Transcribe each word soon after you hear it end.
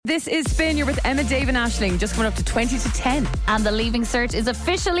This is Spin. You're with Emma, Dave and Aisling. Just coming up to 20 to 10. And the Leaving Cert is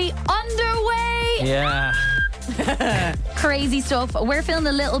officially underway. Yeah. Crazy stuff. We're feeling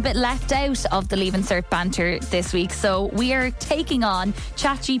a little bit left out of the Leaving Cert banter this week, so we are taking on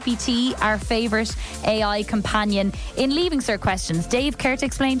Chat GPT, our favourite AI companion, in Leaving Cert questions. Dave, care to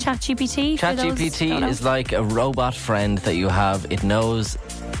explain Chat GPT? Chat GPT is like a robot friend that you have. It knows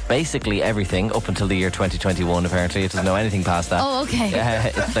basically everything up until the year 2021. Apparently, it doesn't know anything past that. Oh, okay. Yeah,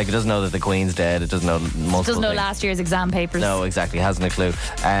 it's like it doesn't know that the Queen's dead. It doesn't know multiple. It doesn't know things. last year's exam papers. No, exactly. Hasn't a clue.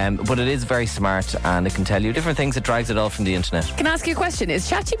 But it is very smart, and it can tell you different things. It drags it all from the internet. Can I ask you a question? Is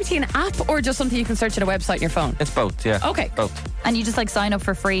ChatGPT an app or just something you can search on a website on your phone? It's both. Yeah. Okay. Both. And you just like sign up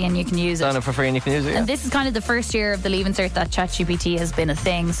for free and you can use it. Sign up for free and you can use it. Yeah. And this is kind of the first year of the Leaving Cert that ChatGPT has been a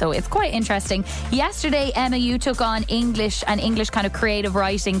thing, so it's quite interesting. Yesterday, Emma, you took on English kind of creative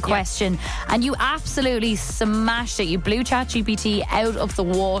writing question, and you absolutely smashed it. You blew ChatGPT out of the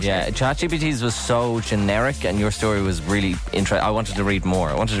water. Yeah, ChatGPT's was so generic, and your story was really interesting. I wanted to read more.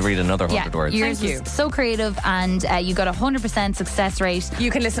 I wanted to read another 100 words. Yours was so creative, and you got a 100% success rate.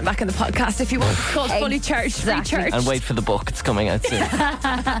 You can listen back in the podcast if you want. It's called Fully Charged, Recharged. And wait for the book. It's coming out soon.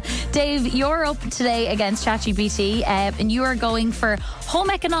 Dave, you're up today against ChatGPT, and you are going for home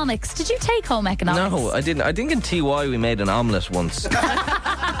economics. Did you take home economics? No, I didn't. I think in TY we made an omelette once.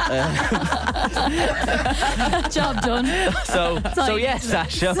 Job done. So yes,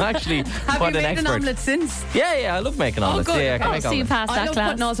 Ash, I'm actually quite an expert. Have you made an omelette since? Yeah, I love making omelettes. good. Yeah, I Okay. can make So you omelettes. passed I that love class.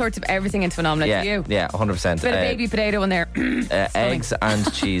 putting all sorts of everything into an omelette. Yeah, Do you? yeah, 100%. Bit of baby potato in there. Eggs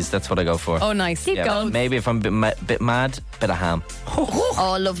and cheese. That's what I go for. Oh, nice. Keep going. Maybe if I'm a bit mad, bit of ham.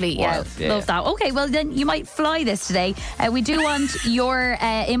 Oh, lovely. Yeah, Wild. Yeah, love that. Okay, well, then you might fly this today. We do want your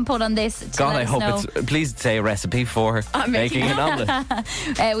input on this. To God, let I us hope know. it's. Please say a recipe for making an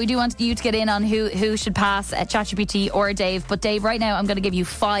omelette. We do want you to get in on who should pass ChatGPT or Dave. But Dave, right now I'm going to give you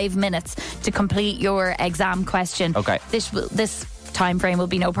 5 minutes to complete your exam question. Okay. This time frame will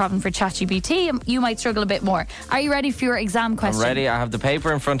be no problem for ChatGPT. You might struggle a bit more. Are you ready for your exam question? I'm ready. I have the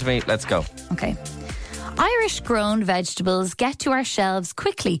paper in front of me. Let's go. Okay. Irish grown vegetables get to our shelves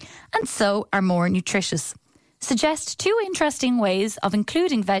quickly and so are more nutritious. Suggest 2 interesting ways of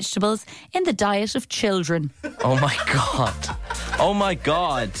including vegetables in the diet of children. Oh my God. Oh my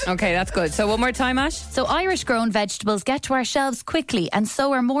God. Okay, that's good. So one more time, Ash. So Irish grown vegetables get to our shelves quickly and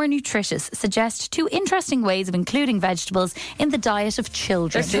so are more nutritious. Suggest 2 interesting ways of including vegetables in the diet of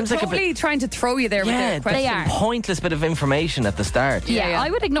children. Seems like a Totally trying to throw you there with Yeah, their question. they are. pointless bit of information at the start. Yeah,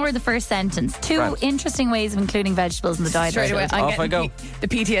 I would ignore the first sentence. 2 Right. interesting ways of including vegetables in the diet. Straight away, I'm Off I getting go. the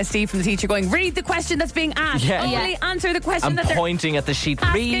PTSD from the teacher going, read the question that's being asked. Yeah. Only answer the question I'm that they're... pointing at the sheet.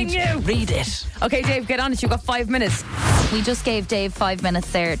 asking you. Read it. Okay, Dave, get on it. You've got 5 minutes. We just gave Dave 5 minutes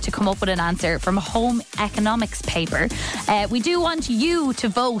there to come up with an answer from a home economics paper. We do want you to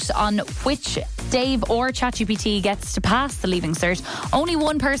vote on which Dave or ChatGPT gets to pass the Leaving Cert. Only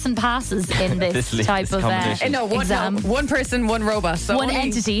one person passes in this type of competition. exam. One person, one robot. So One only,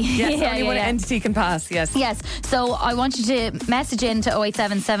 entity. Yes, Yeah, only one yeah. entity can pass. Yes. Yes, so I want you to message in to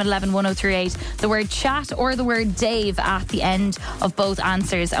 087 711 1038 the word chat or the word Dave at the end of both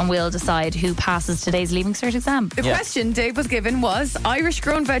answers, and we'll decide who passes today's Leaving Cert exam. The question Dave was given was: Irish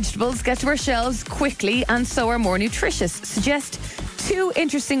grown vegetables get to our shelves quickly and so are more nutritious. Suggest 2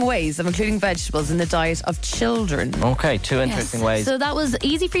 interesting ways of including vegetables in the diet of children. Okay, 2 interesting ways. So that was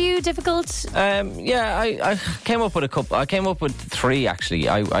easy for you, difficult? I came up with a couple. I came up with 3 actually.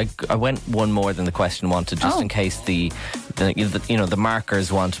 I went one more than the question wanted, just in case the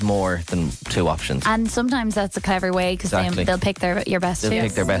markers want more than 2 options. And sometimes that's a clever way because Exactly. they'll pick your best They'll too.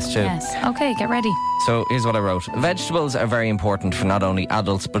 pick their best too. Yes. Okay, get ready. So here's what I wrote. Vegetables are very important for not only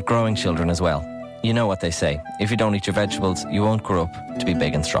adults but growing children as well. You know what they say. If you don't eat your vegetables, you won't grow up to be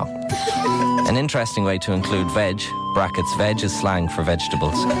big and strong. An interesting way to include veg, brackets veg is slang for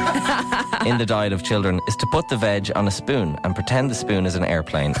vegetables, in the diet of children is to put the veg on a spoon and pretend the spoon is an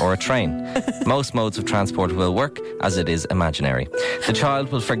airplane or a train. Most modes of transport will work as it is imaginary. The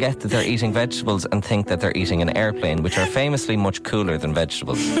child will forget that they're eating vegetables and think that they're eating an airplane, which are famously much cooler than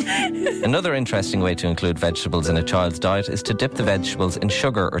vegetables. Another interesting way to include vegetables in a child's diet is to dip the vegetables in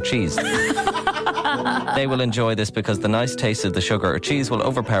sugar or cheese. They will enjoy this because the nice taste of the sugar or cheese will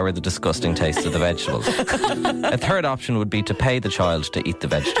overpower the disgusting taste of the vegetables. A third option would be to pay the child to eat the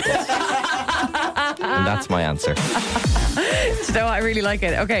vegetables. And that's my answer. You know what? I really like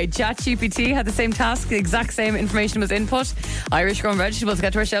it. Okay, Chat GPT had the same task. The exact same information was input. Irish grown vegetables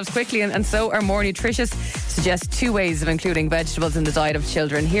get to our shelves quickly and so are more nutritious. Suggest 2 ways of including vegetables in the diet of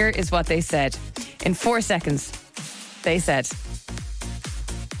children. Here is what they said. In 4 seconds, they said...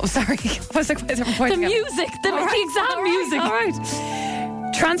 Oh, sorry. What's the The music, the exam music. All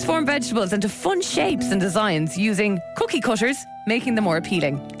right. Transform vegetables into fun shapes and designs using cookie cutters, making them more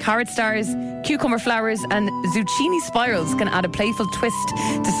appealing. Carrot stars, cucumber flowers and zucchini spirals can add a playful twist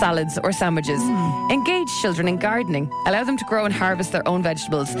to salads or sandwiches. Engage children in gardening. Allow them to grow and harvest their own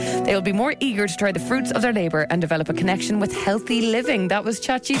vegetables. They will be more eager to try the fruits of their labour and develop a connection with healthy living. That was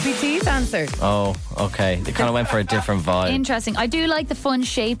Chat GPT's answer. Oh, okay. They kind of went for a different vibe. Interesting. I do like the fun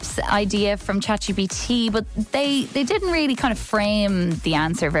shapes idea from ChatGPT, but they didn't really kind of frame the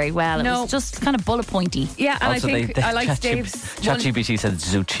answer very well. It No. was just kind of bullet pointy. Yeah, and Also, I think I like Dave's one. ChatGPT said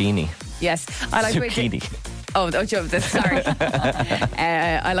zucchini. Yes, I like the way Zucchini. Joe, sorry.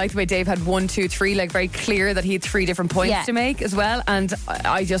 I like the way Dave had 1, 2, 3, like very clear that he had 3 different points Yeah. to make as well. And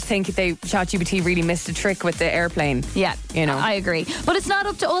I just think ChatGPT really missed a trick with the airplane. Yeah, You know. I agree. But it's not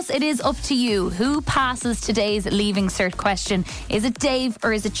up to us, it is up to you. Who passes today's Leaving Cert question? Is it Dave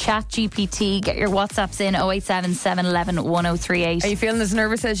or is it ChatGPT? Get your WhatsApps in 087 711 1038. Are you feeling as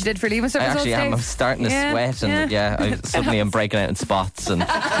nervous as you did for Leaving Cert I results, actually am. Dave? I'm starting to sweat, and I suddenly am breaking out in spots, and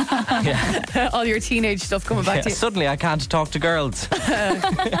All your teenage stuff coming back to you. suddenly I can't talk to girls.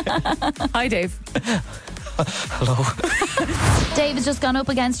 Hi, Dave. Hello. Dave has just gone up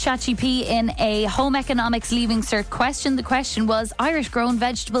against ChatGPT in a home economics Leaving Cert question. The question was, Irish grown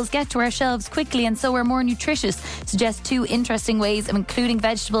vegetables get to our shelves quickly and so are more nutritious. Suggest 2 interesting ways of including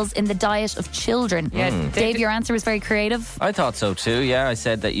vegetables in the diet of children. Yeah, Dave, your answer was very creative. I thought so too. Yeah, I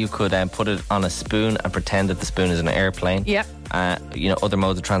said that you could put it on a spoon and pretend that the spoon is an airplane. Yep. Other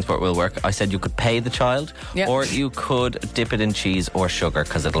modes of transport will work. I said you could pay the child, Yep. or you could dip it in cheese or sugar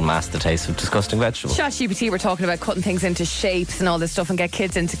because it'll mask the taste of disgusting vegetables. ChatGPT, we're talking about cutting things into shapes and all this stuff and get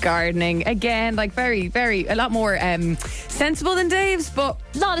kids into gardening. Again, like very, very, a lot more sensible than Dave's, but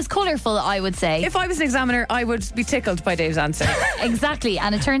Not as colourful, I would say. if I was an examiner, I would be tickled by Dave's answer. Exactly.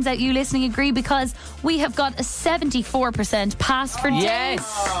 And it turns out you listening agree because we have got a 74% pass for Dave. Yes,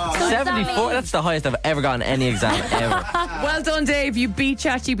 So 74. That's the highest I've ever gotten any exam ever. Well done, Dave. You beat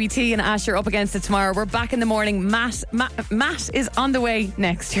ChatGPT, and Ash, you're up against it tomorrow. We're back in the morning. Matt is on the way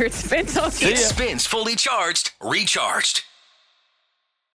next. Here at Spin Talk. It spins fully charged, recharged.